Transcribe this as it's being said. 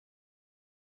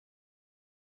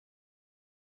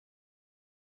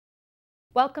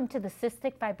Welcome to the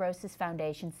Cystic Fibrosis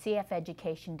Foundation CF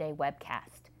Education Day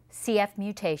webcast. CF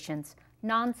mutations,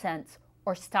 nonsense,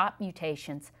 or stop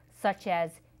mutations such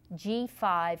as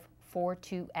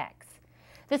G542X.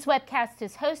 This webcast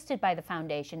is hosted by the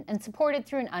Foundation and supported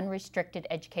through an unrestricted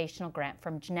educational grant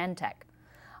from Genentech.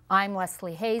 I'm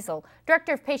Leslie Hazel,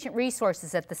 Director of Patient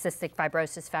Resources at the Cystic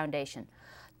Fibrosis Foundation.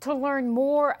 To learn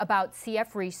more about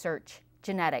CF research,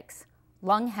 genetics,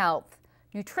 lung health,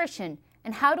 nutrition,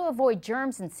 and how to avoid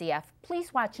germs in CF,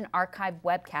 please watch an archived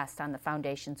webcast on the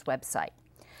Foundation's website.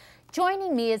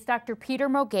 Joining me is Dr. Peter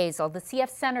Mogazel, the CF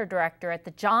Center Director at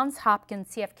the Johns Hopkins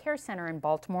CF Care Center in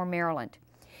Baltimore, Maryland.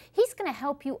 He's going to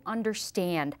help you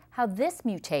understand how this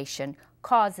mutation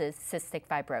causes cystic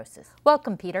fibrosis.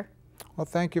 Welcome, Peter. Well,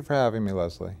 thank you for having me,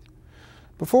 Leslie.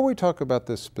 Before we talk about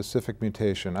this specific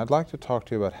mutation, I'd like to talk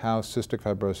to you about how cystic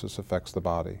fibrosis affects the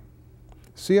body.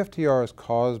 CFTR is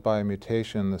caused by a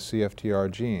mutation in the CFTR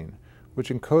gene, which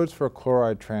encodes for a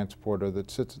chloride transporter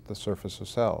that sits at the surface of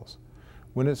cells.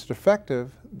 When it's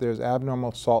defective, there's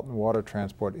abnormal salt and water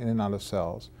transport in and out of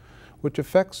cells, which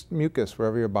affects mucus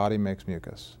wherever your body makes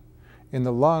mucus. In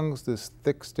the lungs, this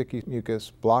thick, sticky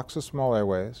mucus blocks the small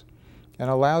airways and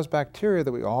allows bacteria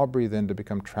that we all breathe in to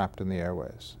become trapped in the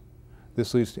airways.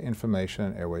 This leads to inflammation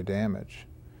and airway damage.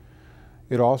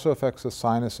 It also affects the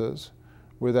sinuses,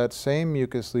 where that same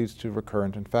mucus leads to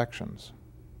recurrent infections.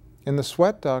 In the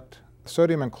sweat duct,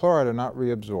 sodium and chloride are not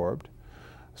reabsorbed,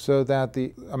 so that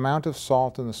the amount of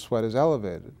salt in the sweat is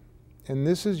elevated. And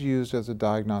this is used as a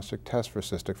diagnostic test for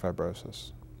cystic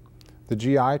fibrosis. The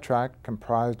GI tract,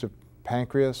 comprised of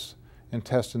pancreas,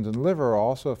 intestines, and liver, are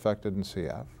also affected in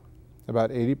CF. About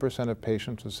 80% of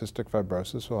patients with cystic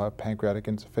fibrosis will have pancreatic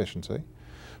insufficiency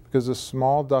because the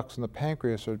small ducts in the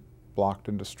pancreas are blocked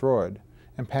and destroyed,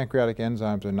 and pancreatic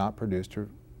enzymes are not produced to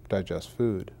digest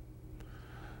food.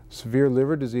 Severe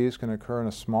liver disease can occur in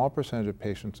a small percentage of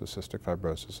patients with cystic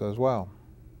fibrosis as well.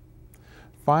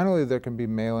 Finally, there can be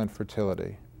male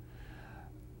infertility.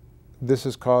 This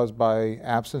is caused by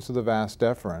absence of the vas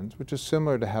deferens, which is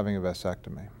similar to having a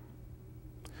vasectomy.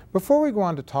 Before we go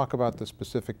on to talk about the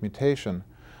specific mutation,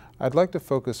 I'd like to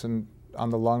focus on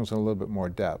the lungs in a little bit more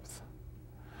depth.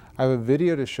 I have a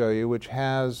video to show you which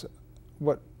has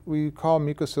what we call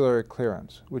mucociliary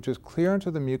clearance, which is clearance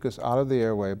of the mucus out of the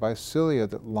airway by cilia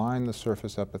that line the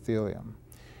surface epithelium.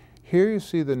 Here you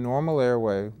see the normal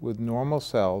airway with normal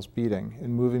cells beating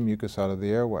and moving mucus out of the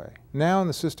airway. Now in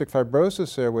the cystic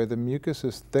fibrosis airway, the mucus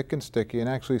is thick and sticky and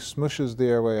actually smushes the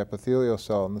airway epithelial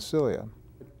cell in the cilia.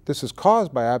 This is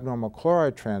caused by abnormal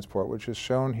chloride transport, which is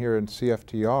shown here in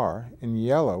CFTR in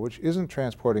yellow, which isn't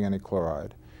transporting any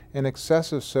chloride, and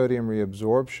excessive sodium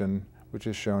reabsorption, which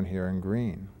is shown here in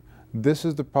green. This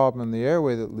is the problem in the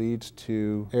airway that leads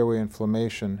to airway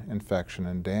inflammation, infection,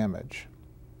 and damage.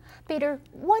 Peter,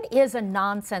 what is a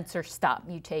nonsense or stop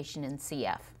mutation in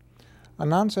CF? A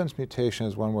nonsense mutation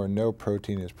is one where no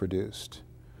protein is produced.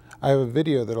 I have a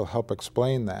video that will help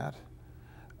explain that.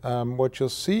 What you'll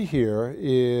see here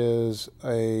is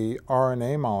a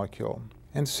RNA molecule.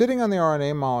 And sitting on the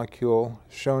RNA molecule,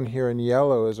 shown here in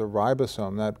yellow, is a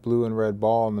ribosome, that blue and red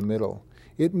ball in the middle.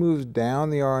 It moves down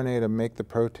the RNA to make the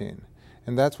protein.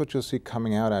 And that's what you'll see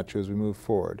coming out at you as we move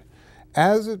forward.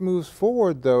 As it moves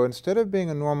forward, though, instead of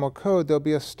being a normal code, there'll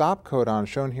be a stop codon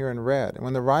shown here in red. And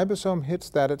when the ribosome hits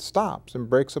that, it stops and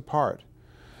breaks apart.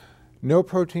 No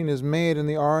protein is made and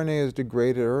the RNA is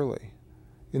degraded early.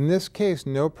 In this case,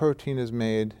 no protein is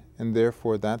made, and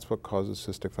therefore that's what causes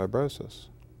cystic fibrosis.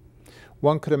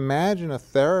 One could imagine a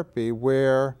therapy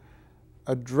where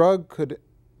a drug could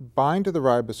bind to the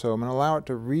ribosome and allow it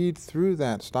to read through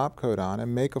that stop codon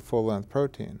and make a full-length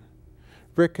protein.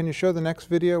 Rick, can you show the next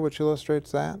video which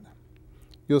illustrates that?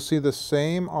 You'll see the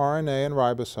same RNA and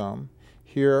ribosome.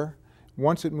 Here,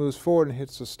 once it moves forward and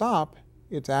hits the stop,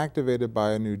 it's activated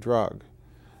by a new drug.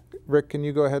 Rick, can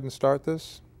you go ahead and start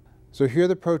this? So here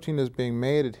the protein is being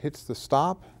made, it hits the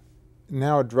stop.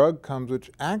 Now a drug comes which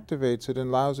activates it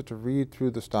and allows it to read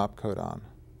through the stop codon.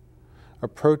 A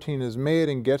protein is made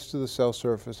and gets to the cell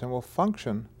surface and will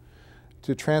function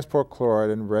to transport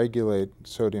chloride and regulate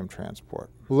sodium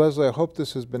transport. Well, Leslie, I hope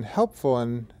this has been helpful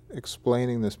in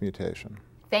explaining this mutation.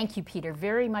 Thank you, Peter.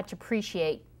 Very much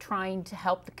appreciate trying to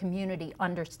help the community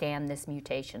understand this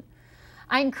mutation.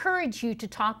 I encourage you to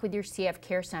talk with your CF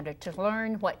Care Center to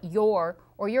learn what your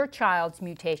or your child's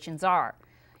mutations are.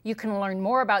 You can learn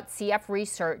more about CF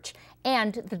research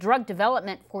and the drug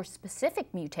development for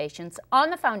specific mutations on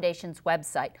the Foundation's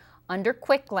website. Under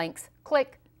Quick Links,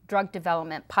 click Drug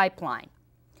Development Pipeline.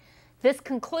 This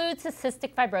concludes the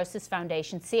Cystic Fibrosis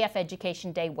Foundation CF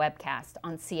Education Day webcast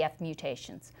on CF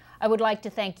mutations. I would like to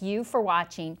thank you for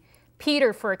watching.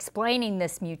 Peter for explaining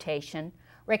this mutation,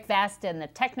 Rick Vasta and the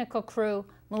technical crew,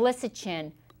 Melissa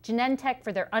Chin, Genentech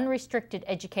for their unrestricted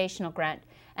educational grant,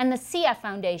 and the CF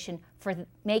Foundation for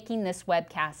making this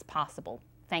webcast possible.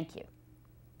 Thank you.